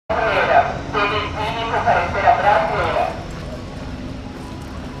Queda Livre Paraquedis.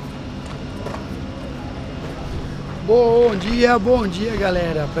 Bom dia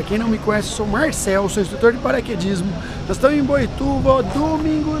galera. Para quem não me conhece, eu sou Marcel, sou instrutor de paraquedismo. Nós estamos em Boituva,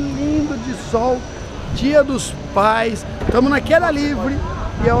 domingo lindo de sol, dia dos pais. Estamos na Queda Livre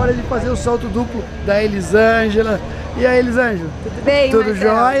e é hora de fazer o salto duplo da Elisangela. E aí, Elisangela? Tudo bem, Tudo Marcel?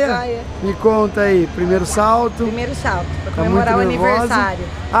 Jóia? Me conta aí, primeiro salto. Primeiro salto, para comemorar o aniversário.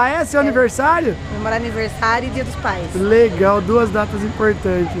 Ah, é seu aniversário? Comemorar aniversário e Dia dos Pais. Legal, duas datas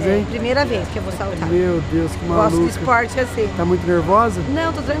importantes, hein? Primeira vez que eu vou saltar. Meu Deus, que maluco. Gosto de esporte assim. Tá muito nervosa?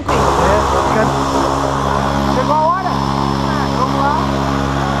 Não, tô tranquilo. Chegou a hora? Vamos lá.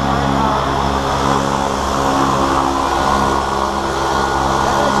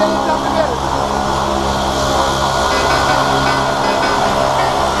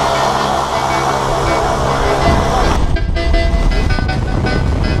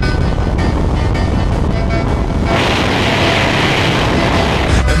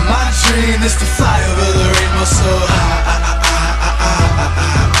 Is to fly over the rainbow so high.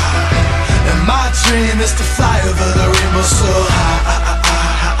 And my dream is to fly over the rainbow so high.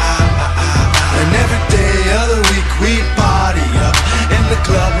 And every day of the week we party up in the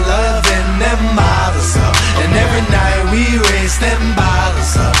club, loving them bottles up. And every night we raise them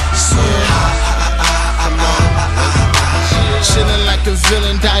bottles up so high. Chillin' like a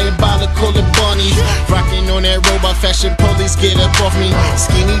villain, diabolical and bunny. Rockin' on that robot fashion, police get up off me.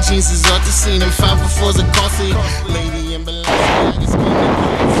 Skinny jeans is off the scene, and 504s are costly. Lady in Balenciaga,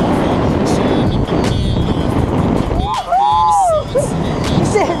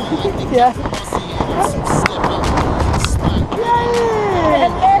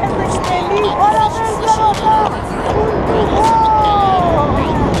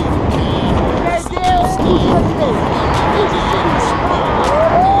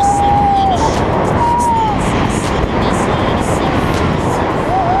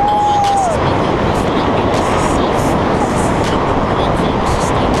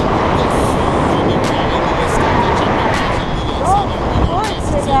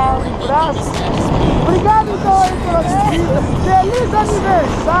 Obrigado então aí pela visita. Feliz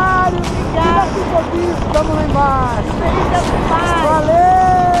aniversário. E daqui a pouquinho estamos lá embaixo. Feliz Dia dos Pais. Valeu!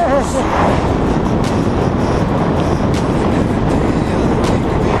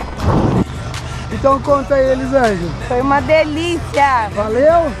 Então conta aí, Elisangela. Foi uma delícia.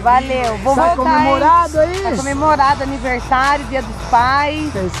 Valeu? Valeu. Vou Tá voltar, comemorado hein? aí? Tá comemorado aniversário, Dia dos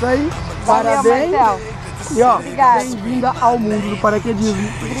Pais. É isso aí. Valeu, Parabéns. Marcel. E ó, Obrigada. bem-vinda ao mundo do paraquedismo.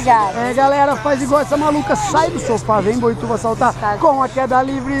 Obrigada. É, galera, faz igual essa maluca, sai do sofá, vem Boituva saltar com a Queda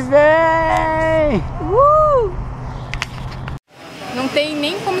Livre, vem! Não tem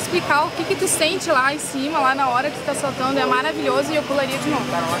nem como explicar o que tu sente lá em cima, lá na hora que tu tá saltando, é maravilhoso e eu pularia de novo.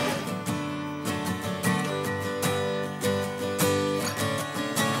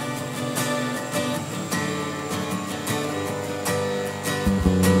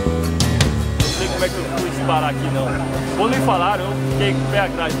 Como é que eu fui disparar aqui, não. Quando me falaram, eu fiquei com o pé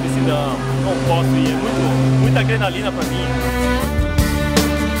atrás, pensei, não posso ir, é muita adrenalina pra mim.